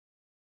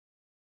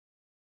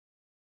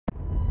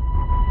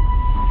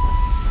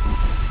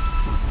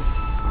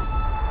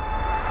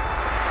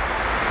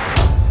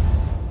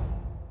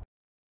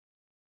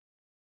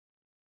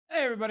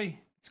Hey everybody,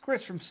 it's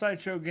Chris from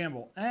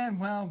SideshowGamble, and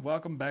well,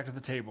 welcome back to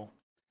the table.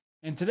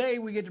 And today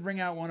we get to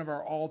bring out one of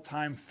our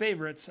all-time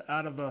favorites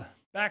out of the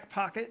back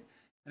pocket,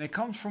 and it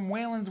comes from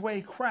Waylon's Way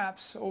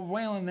Craps. Old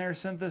Waylon there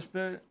sent this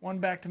one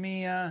back to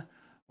me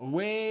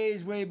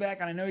way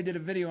back, and I know he did a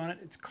video on it.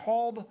 It's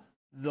called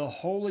the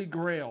Holy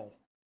Grail,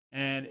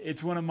 and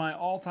it's one of my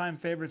all-time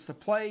favorites to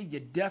play. You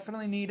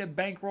definitely need a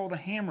bankroll to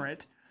hammer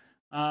it.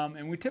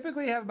 And we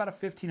typically have about a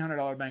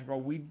 $1,500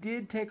 bankroll. We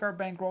did take our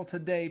bankroll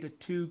today to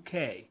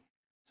 $2K.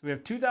 So we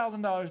have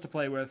 $2,000 to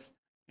play with,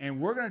 and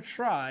we're going to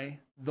try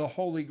the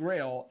Holy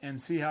Grail and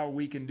see how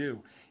we can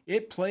do.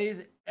 It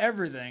plays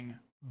everything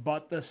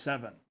but the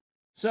 7.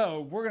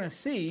 So we're going to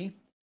see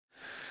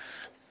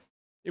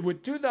if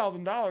with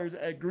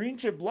 $2,000 at green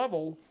chip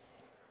level,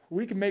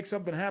 we can make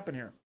something happen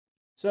here.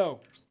 So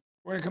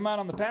we're going to come out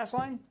on the pass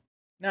line.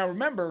 Now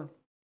remember,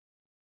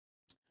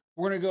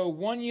 we're going to go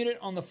 1 unit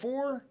on the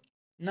 4,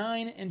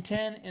 9, and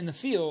 10 in the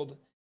field,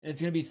 and it's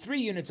going to be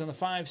 3 units on the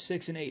 5,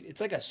 6, and 8.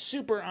 It's like a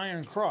super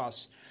iron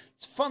cross.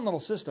 It's a fun little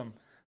system.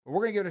 But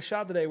we're going to give it a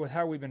shot today with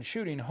how we've been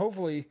shooting.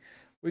 Hopefully,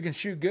 we can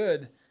shoot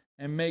good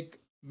and make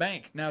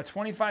bank. Now,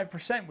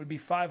 25% would be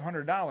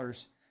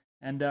 $500,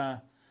 and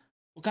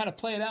we'll kind of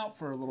play it out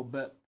for a little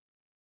bit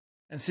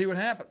and see what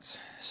happens.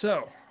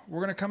 So, we're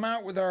going to come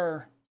out with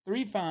our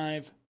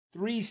 3-5,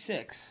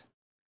 3-6.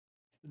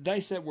 The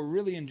dice that we're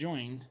really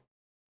enjoying.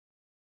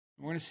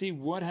 We're going to see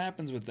what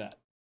happens with that.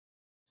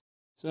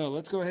 So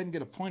let's go ahead and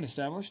get a point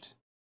established.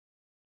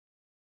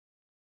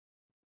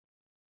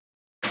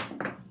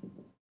 And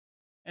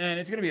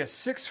it's going to be a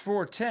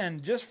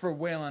 6-4-10 just for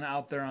Waylon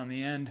out there on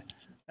the end.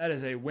 That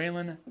is a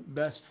Waylon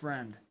best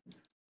friend.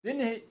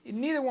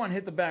 Neither one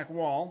hit the back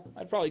wall.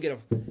 I'd probably get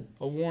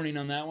a warning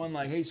on that one,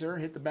 like, hey, sir,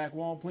 hit the back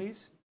wall,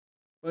 please.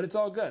 But it's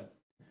all good.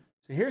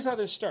 So here's how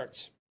this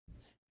starts.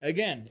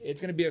 Again, it's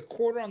going to be a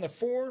quarter on the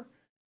 4,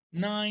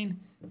 9,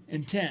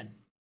 and 10. And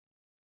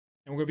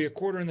we're going to be a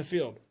quarter in the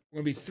field.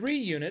 We're going to be 3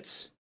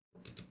 units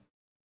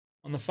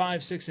on the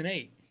 5, 6, and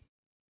 8.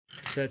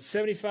 So that's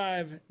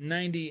 75,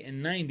 90,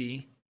 and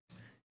 90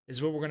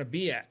 is what we're going to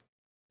be at.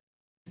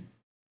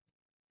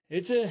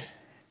 It's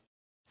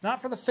not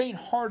for the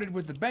faint-hearted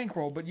with the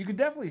bankroll, but you could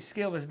definitely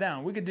scale this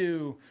down. We could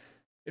do,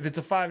 if it's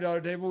a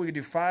 $5 table, we could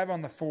do 5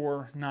 on the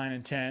 4, 9,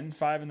 and 10,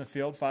 5 in the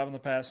field, 5 on the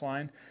pass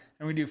line,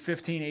 and we do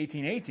 15,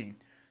 18, 18.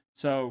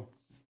 So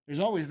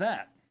there's always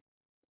that.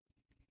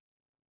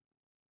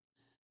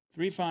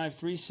 3-5,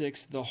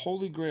 3-6, the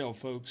Holy Grail,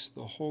 folks,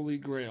 the Holy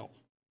Grail.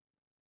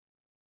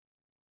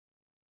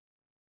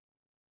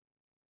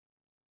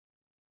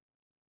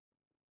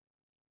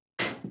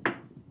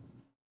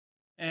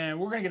 And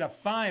we're going to get a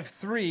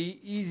 5-3,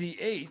 easy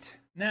 8.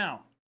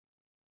 Now,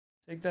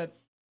 take that.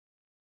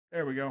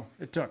 There we go.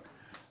 It took.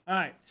 All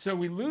right, so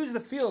we lose the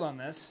field on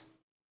this.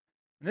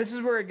 And this is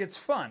where it gets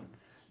fun.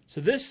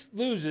 So this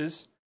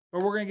loses,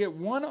 but we're going to get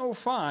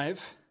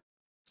 105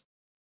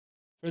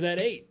 for that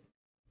 8.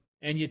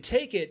 And you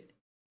take it,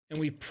 and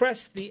we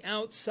press the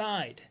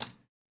outside.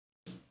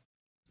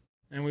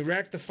 And we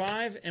rack the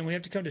 5, and we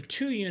have to come to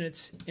 2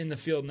 units in the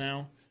field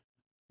now.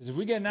 Because if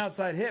we get an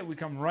outside hit, we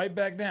come right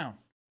back down.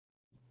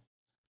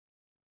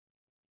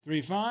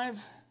 3-5,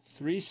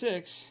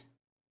 3-6.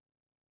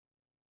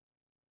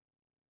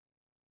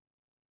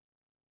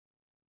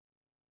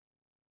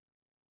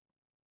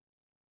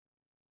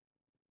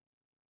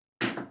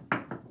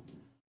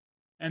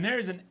 And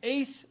there's an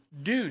ace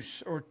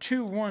deuce, or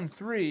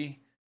 2-1-3.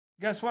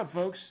 Guess what,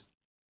 folks?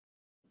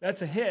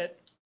 That's a hit.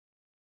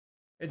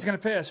 It's going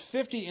to pay us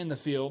 50 in the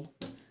field,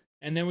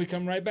 and then we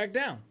come right back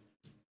down.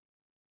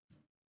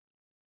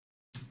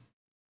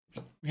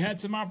 We had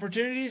some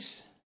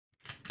opportunities.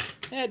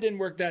 It didn't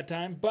work that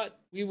time, but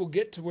we will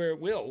get to where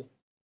it will,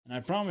 and I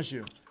promise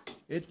you,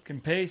 it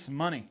can pay some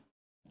money.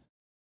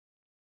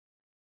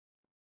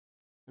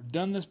 I've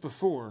done this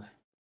before.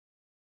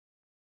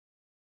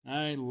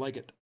 I like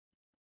it.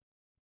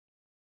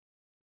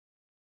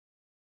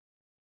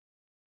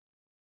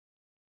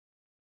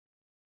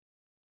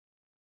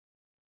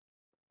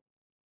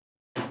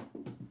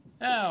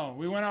 Now,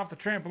 we went off the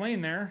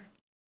trampoline there.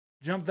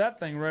 Jumped that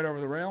thing right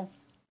over the rail.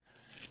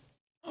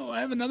 Oh,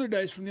 I have another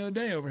dice from the other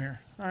day over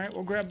here. All right,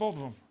 we'll grab both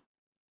of them.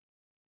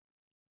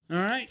 All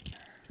right.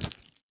 Put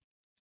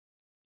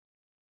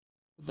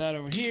that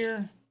over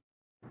here.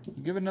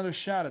 We'll give it another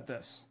shot at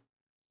this.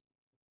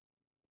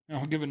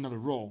 I'll give it another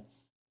roll.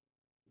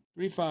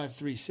 3-5,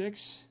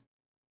 3-6.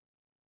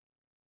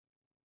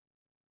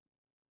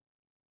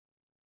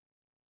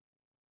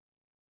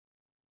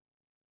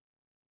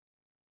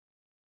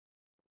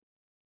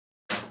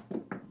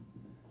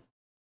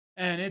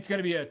 And it's going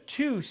to be a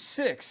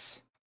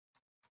 2-6.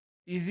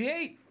 Easy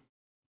 8.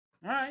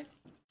 All right.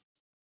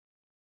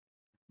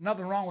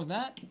 Nothing wrong with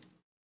that.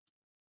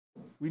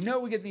 We know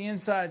we get the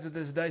insides with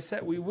this dice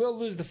set. We will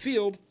lose the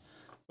field,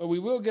 but we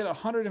will get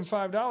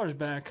 $105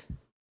 back.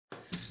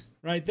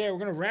 Right there. We're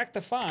going to rack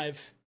the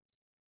 5,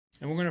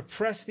 and we're going to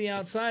press the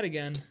outside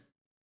again.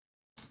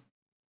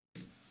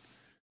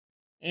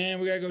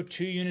 And we got to go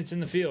 2 units in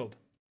the field.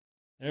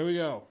 There we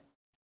go.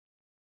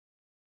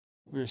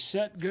 We're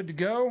set, good to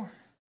go.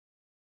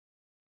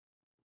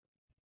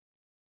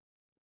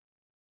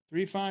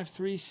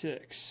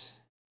 3536.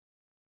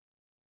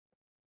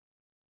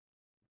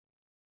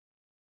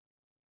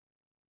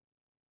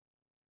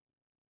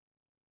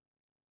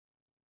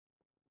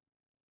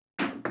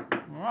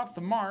 We're off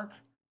the mark,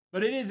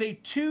 but it is a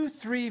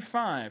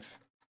 235.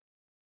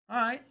 All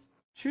right,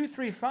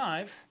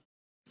 235.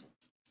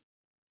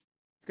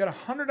 It's got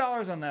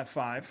 $100 on that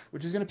 5,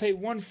 which is going to pay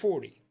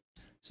 $140.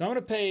 So I'm going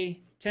to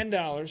pay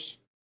 $10,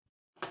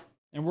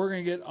 and we're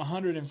going to get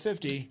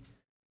 $150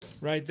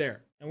 right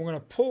there. And we're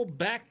going to pull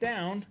back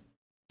down,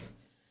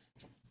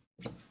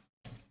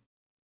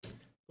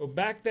 go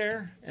back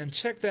there, and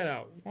check that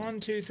out. 1,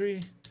 2, 3.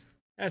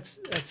 That's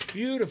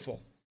beautiful.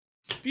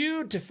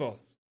 Beautiful.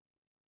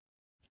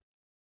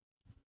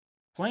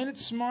 Playing it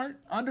smart,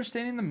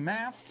 understanding the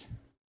math.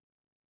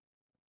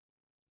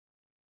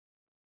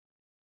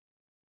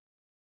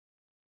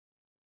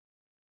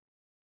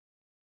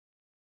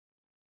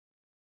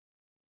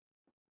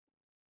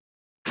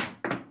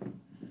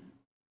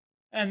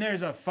 And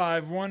there's a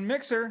 5-1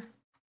 mixer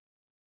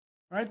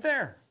right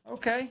there.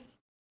 Okay.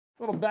 It's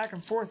a little back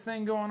and forth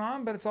thing going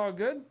on, but it's all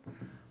good.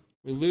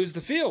 We lose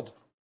the field.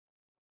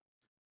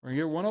 We're going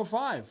to get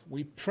 105.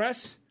 We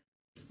press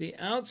the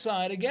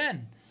outside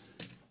again.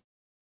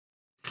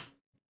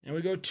 And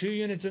we go 2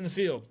 units in the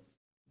field.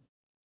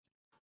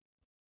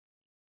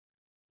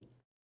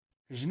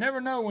 Because you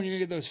never know when you're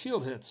going to get those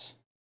field hits.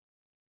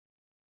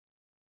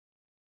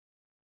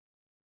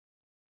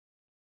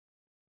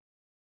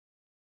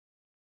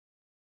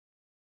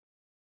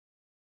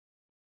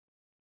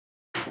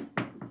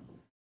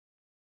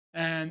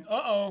 And,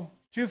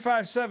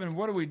 257,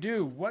 what do we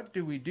do? What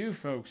do we do,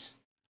 folks?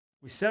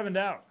 We 7'd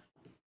out.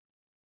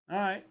 All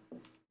right.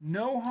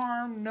 No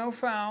harm, no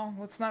foul.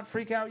 Let's not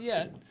freak out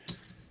yet.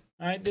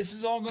 All right, this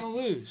is all going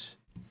to lose.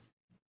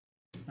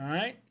 All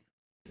right.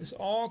 This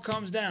all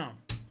comes down.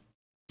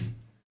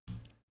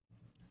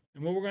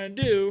 And what we're going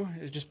to do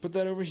is just put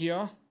that over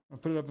here. I'll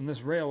put it up on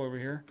this rail over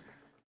here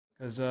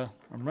because I'm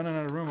running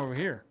out of room over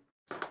here.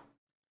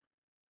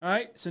 All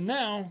right, so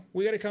now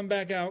we got to come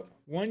back out.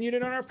 1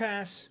 unit on our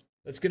pass.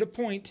 Let's get a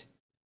point,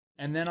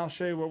 and then I'll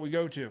show you what we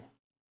go to.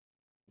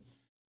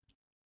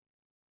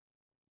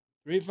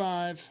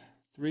 3-5,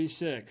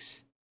 3-6.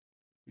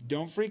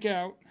 Don't freak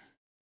out.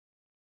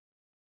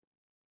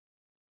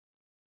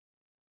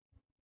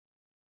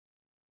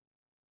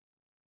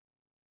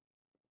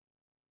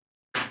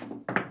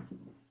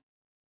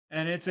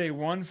 And it's a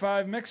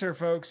 1-5 mixer,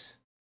 folks.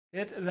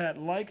 Hit that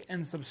like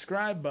and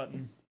subscribe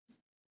button.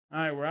 All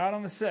right, we're out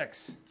on the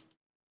 6.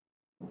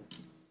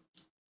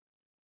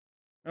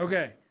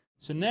 Okay,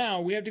 so now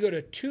we have to go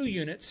to 2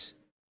 units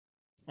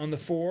on the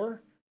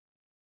 4,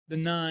 the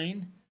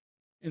 9,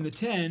 and the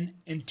 10,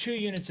 and 2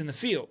 units in the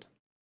field.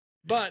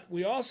 But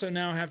we also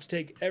now have to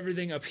take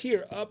everything up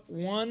here, up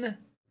 1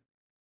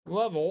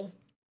 level.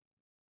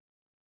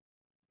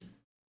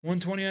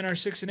 120 on our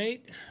 6 and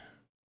 8,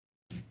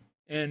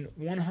 and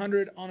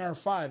 100 on our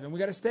 5. And we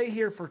got to stay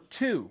here for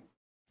 2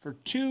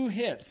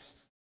 hits.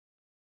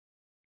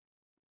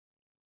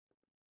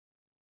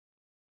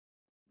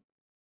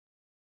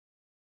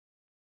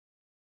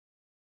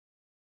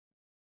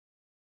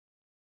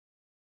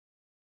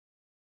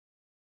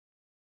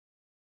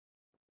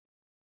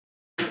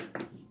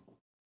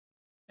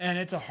 And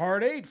it's a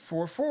hard 8,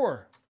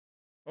 4-4.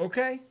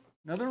 Okay,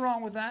 nothing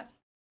wrong with that.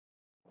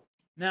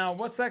 Now,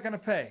 what's that going to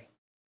pay?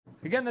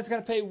 Again, that's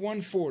going to pay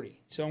 $140.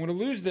 So I'm going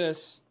to lose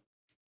this.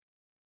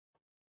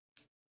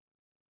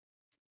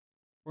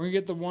 We're going to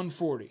get the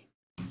 $140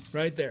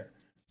 right there.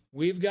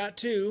 We've got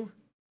to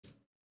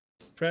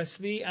press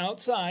the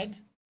outside.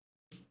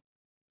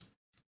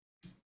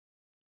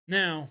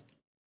 Now,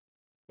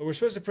 but we're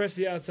supposed to press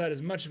the outside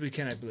as much as we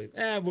can, I believe.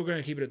 We're going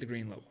to keep it at the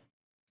green level.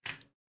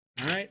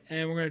 All right,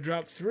 and we're going to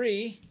drop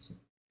 3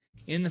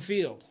 in the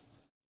field.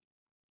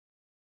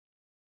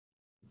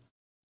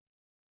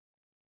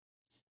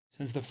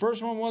 Since the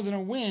first one wasn't a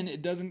win,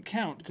 it doesn't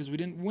count because we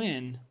didn't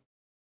win.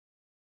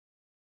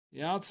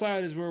 The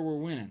outside is where we're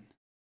winning.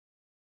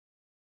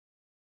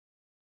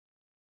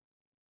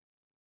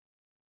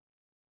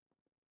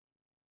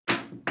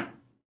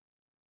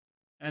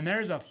 And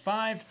there's a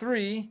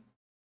 5-3,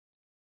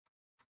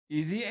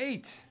 easy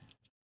 8.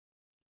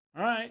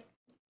 All right.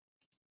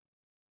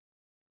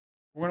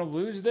 We're going to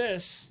lose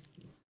this,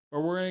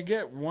 but we're going to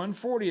get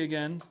 140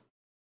 again.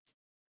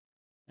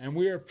 And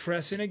we are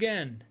pressing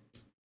again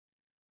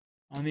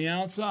on the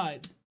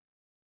outside.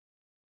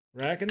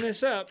 Racking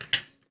this up.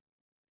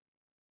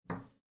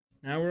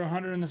 Now we're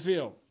 100 in the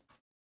field.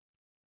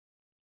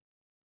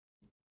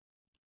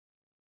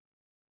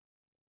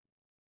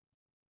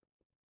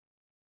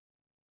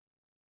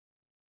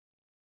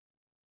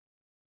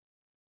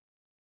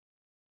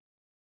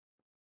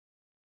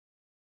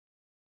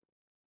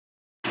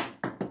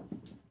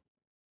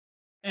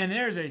 And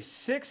there's a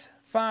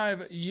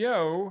 6-5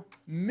 yo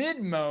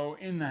mid-mo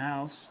in the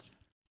house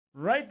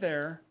right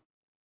there.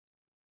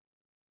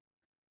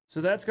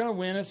 So that's going to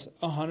win us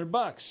 $100.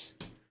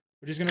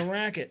 We're just going to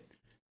rack it.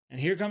 And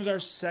here comes our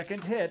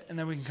second hit, and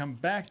then we can come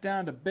back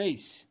down to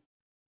base.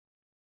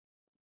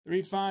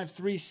 3, 5,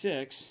 3,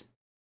 6.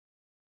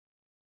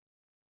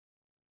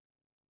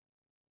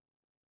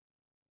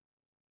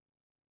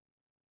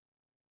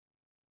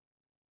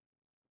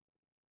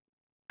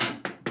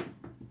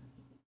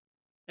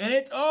 And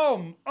it,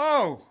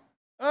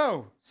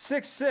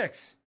 6,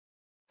 6.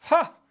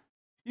 Ha!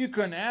 You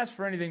couldn't ask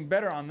for anything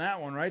better on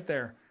that one right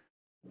there.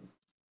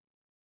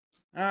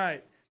 All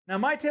right. Now,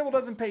 my table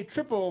doesn't pay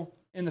triple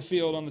in the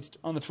field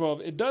on the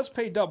 12. It does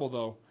pay double,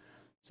 though.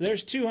 So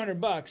there's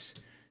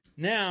 $200.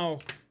 Now,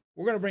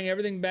 we're going to bring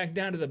everything back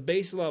down to the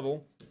base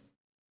level.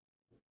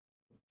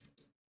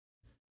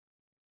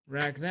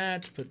 Rack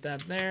that, put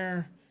that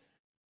there.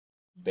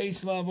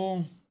 Base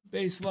level,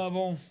 base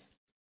level.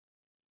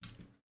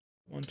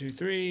 1, 2,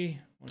 3,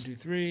 1, 2,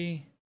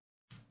 3.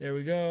 There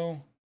we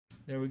go.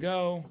 There we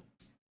go.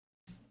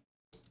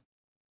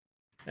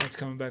 That's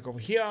coming back over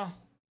here.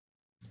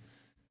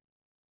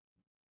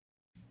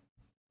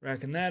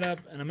 Racking that up.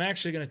 And I'm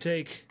actually going to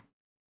take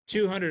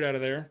 200 out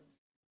of there.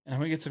 And I'm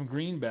going to get some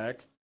green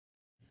back.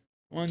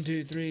 1,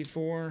 2, 3,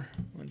 4.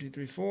 1, 2,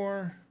 3,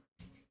 4.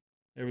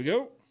 There we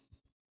go.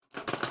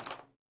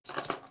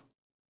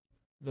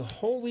 The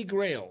Holy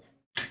Grail.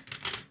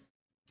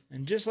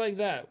 And just like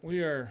that,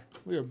 we are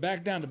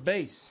back down to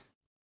base.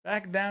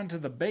 Back down to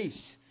the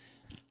base.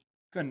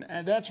 And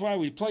that's why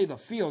we play the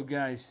field,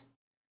 guys.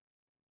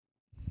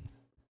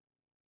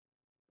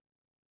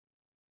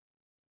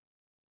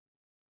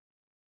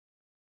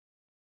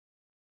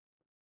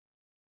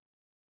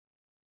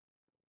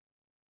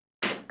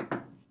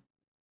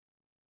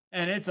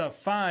 And it's a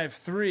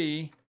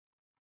 5-3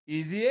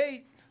 easy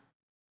 8.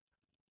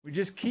 We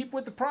just keep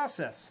with the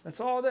process. That's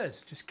all it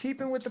is. Just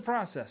keeping with the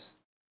process.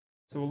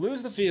 So we'll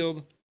lose the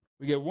field.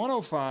 We get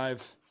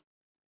 105.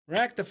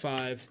 Rack the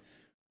 5.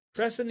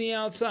 Press in the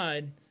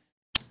outside.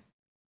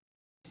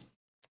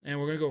 And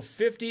we're going to go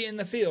 50 in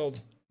the field.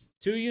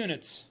 2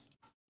 units.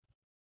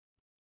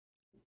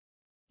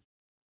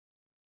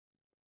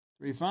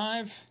 3,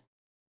 5.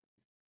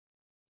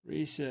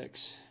 3,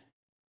 6.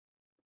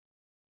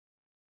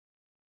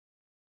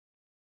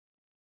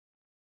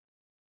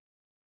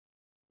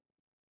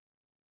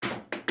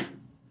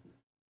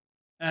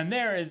 And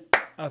there is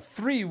a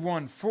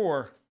 314.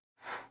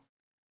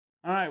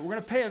 All right, we're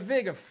going to pay a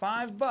vig of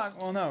 $5.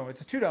 Well, no,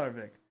 it's a $2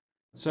 vig.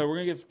 So we're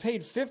going to get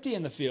paid 50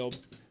 in the field.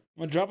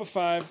 I'm going to drop a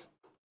 5.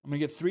 I'm going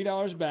to get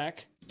 $3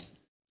 back.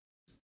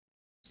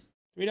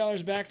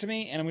 $3 back to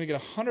me, and I'm going to get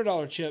a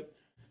 $100 chip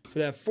for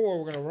that 4.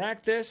 We're going to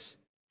rack this.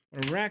 We're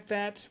going to rack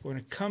that. We're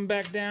going to come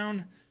back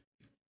down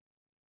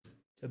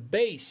to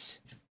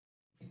base.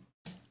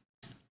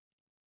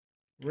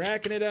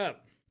 Racking it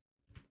up.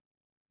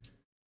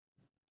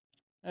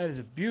 That is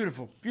a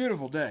beautiful,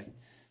 beautiful day.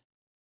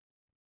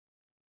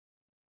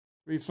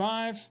 3,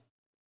 5,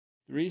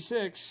 3,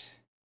 6.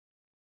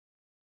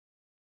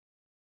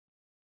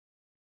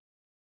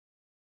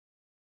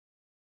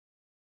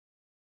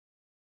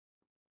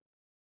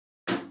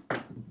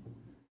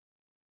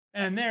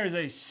 And there's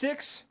a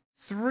 6,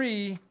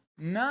 3,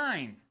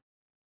 9.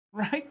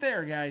 Right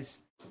there, guys.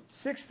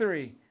 6,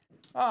 3.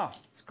 Oh,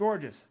 it's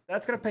gorgeous.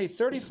 That's going to pay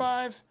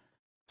 35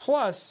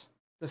 plus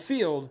the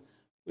field,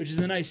 which is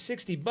a nice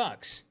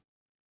 $60.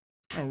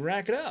 I'll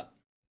rack it up.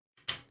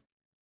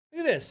 Look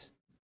at this.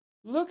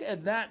 Look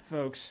at that,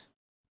 folks.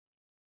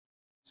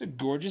 It's a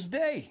gorgeous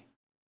day.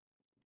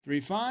 3,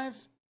 5,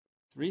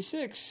 3,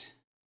 6.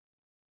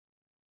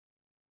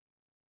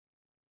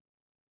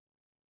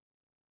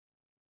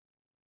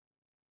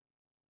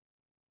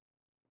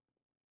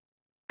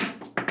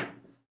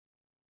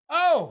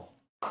 Oh!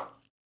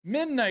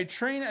 Midnight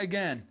train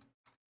again.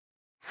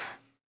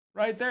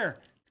 Right there.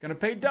 It's going to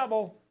pay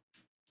double.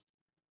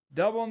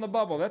 Double in the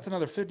bubble. That's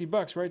another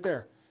 $50 right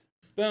there.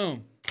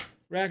 Boom.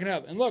 Racking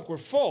up. And look, we're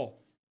full.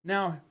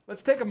 Now,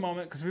 let's take a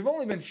moment because we've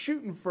only been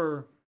shooting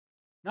for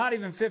not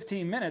even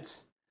 15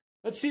 minutes.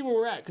 Let's see where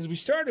we're at because we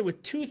started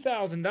with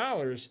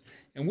 $2,000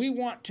 and we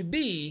want to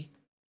be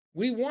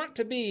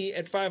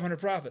at 500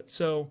 profit.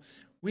 So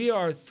we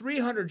are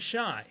 300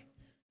 shy.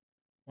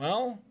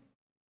 Well,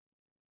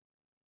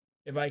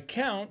 if I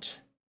count,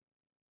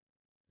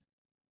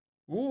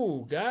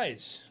 ooh,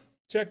 guys,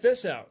 check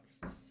this out.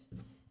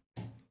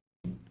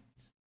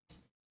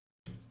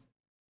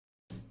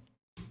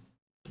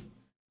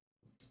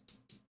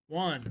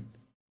 One,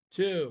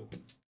 2,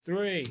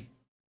 3.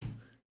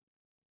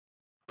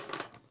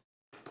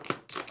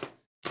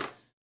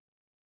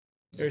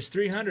 There's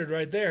 300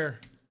 right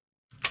there.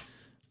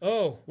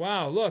 Oh,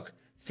 wow, look.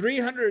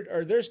 300,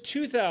 or there's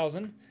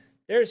 2,000.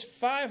 There's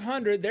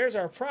 500. There's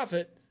our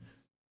profit.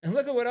 And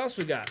look at what else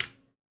we got.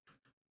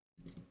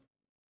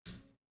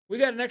 We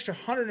got an extra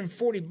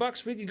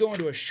 $140. We could go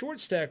into a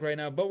short stack right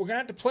now, but we're going to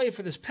have to play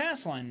for this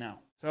pass line now.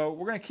 So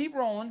we're going to keep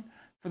rolling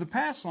for the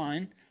pass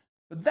line.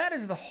 But that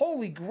is the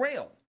Holy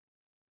Grail.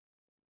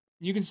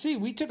 You can see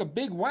we took a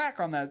big whack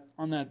on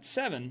that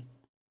 7.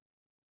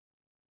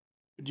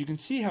 But you can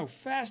see how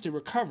fast it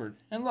recovered.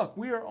 And look,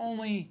 we are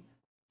only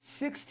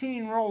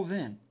 16 rolls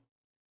in.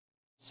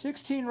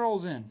 16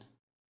 rolls in.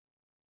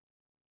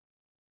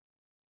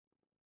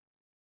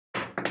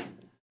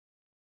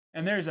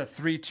 And there's a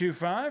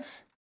 3-2-5.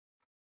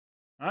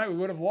 All right, we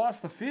would have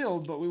lost the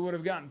field, but we would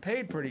have gotten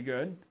paid pretty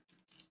good.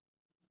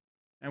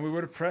 And we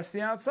would have pressed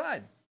the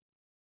outside.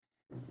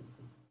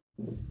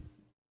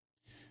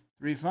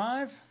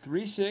 3-5,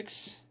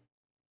 3-6.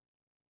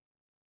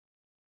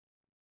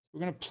 We're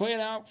going to play it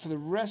out for the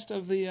rest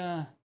of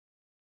the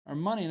our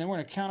money, and then we're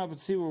going to count up and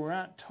see where we're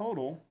at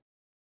total.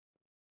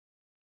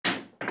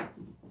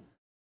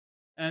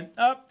 And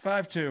up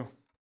 5-2.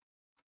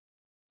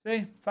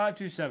 See,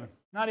 5-2-7.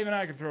 Not even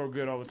I can throw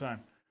good all the time.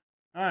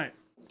 All right,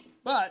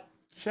 but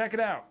check it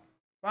out.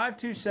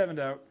 5-2-7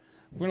 out.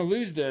 We're going to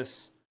lose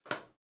this.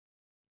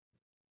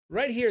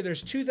 Right here,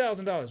 there's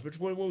 $2,000, which is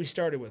what we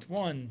started with.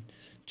 1,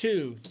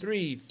 2,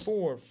 3,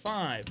 4,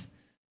 5,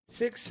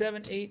 6,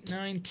 7, 8,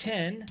 9,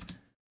 10,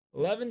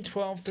 11,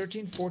 12,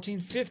 13, 14,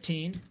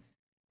 15,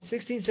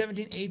 16,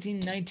 17, 18,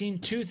 19,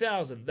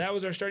 2,000. That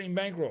was our starting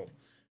bankroll.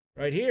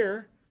 Right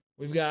here,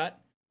 we've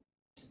got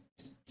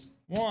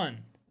 1,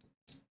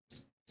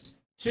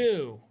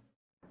 2,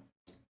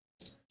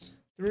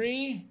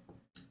 3,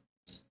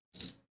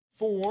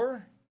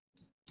 4,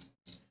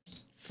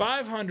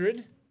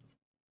 500.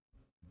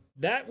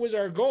 That was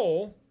our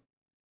goal.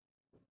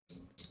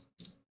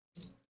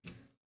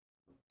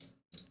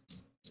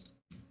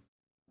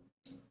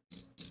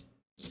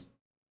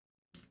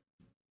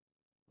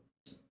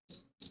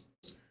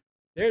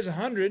 There's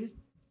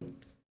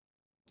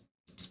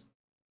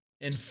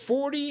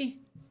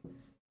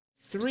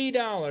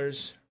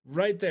 $143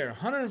 right there.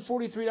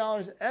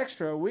 $143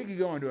 extra. We could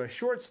go into a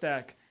short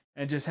stack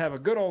and just have a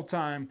good old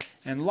time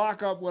and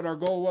lock up what our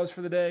goal was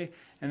for the day.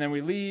 And then we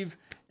leave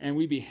and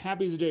we'd be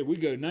happy as a day. We'd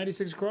go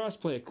 96 across,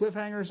 play a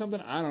cliffhanger or something.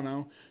 I don't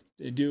know.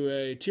 Do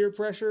a tier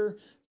pressure,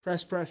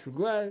 press,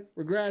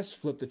 regress,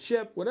 flip the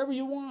chip, whatever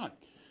you want.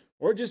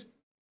 Or just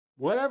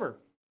whatever.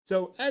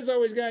 So as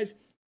always, guys,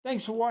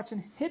 thanks for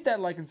watching. Hit that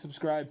like and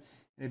subscribe.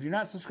 And if you're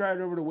not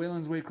subscribed over to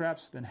Waylon's Way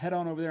Craps, then head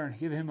on over there and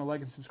give him a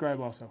like and subscribe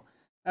also.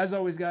 As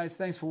always, guys,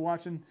 thanks for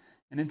watching.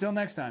 And until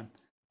next time,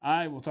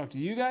 I will talk to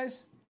you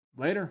guys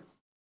later.